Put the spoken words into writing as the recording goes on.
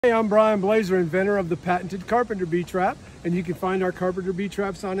Hey, I'm Brian Blazer, inventor of the patented carpenter bee trap, and you can find our carpenter bee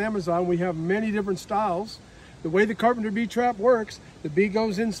traps on Amazon. We have many different styles. The way the carpenter bee trap works, the bee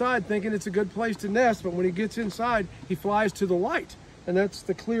goes inside thinking it's a good place to nest, but when he gets inside, he flies to the light, and that's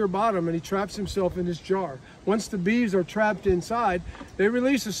the clear bottom, and he traps himself in this jar. Once the bees are trapped inside, they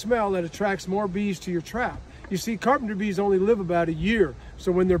release a smell that attracts more bees to your trap. You see, carpenter bees only live about a year,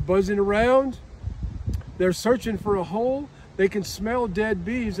 so when they're buzzing around, they're searching for a hole. They can smell dead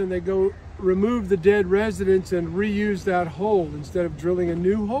bees and they go remove the dead residents and reuse that hole instead of drilling a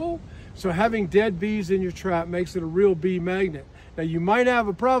new hole. So having dead bees in your trap makes it a real bee magnet. Now you might have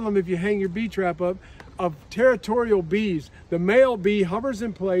a problem if you hang your bee trap up of territorial bees. The male bee hovers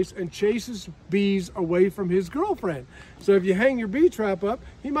in place and chases bees away from his girlfriend. So if you hang your bee trap up,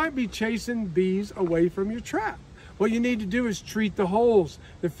 he might be chasing bees away from your trap. What you need to do is treat the holes.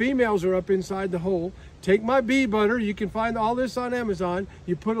 The females are up inside the hole. Take my bee butter, you can find all this on Amazon.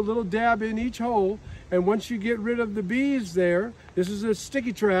 You put a little dab in each hole, and once you get rid of the bees there, this is a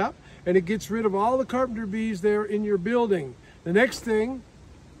sticky trap, and it gets rid of all the carpenter bees there in your building. The next thing,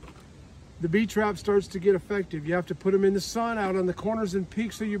 the bee trap starts to get effective. You have to put them in the sun out on the corners and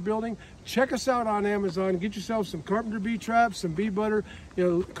peaks of your building. Check us out on Amazon. Get yourself some carpenter bee traps, some bee butter,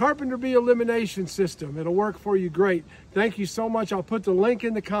 carpenter bee elimination system. It'll work for you great. Thank you so much. I'll put the link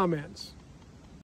in the comments.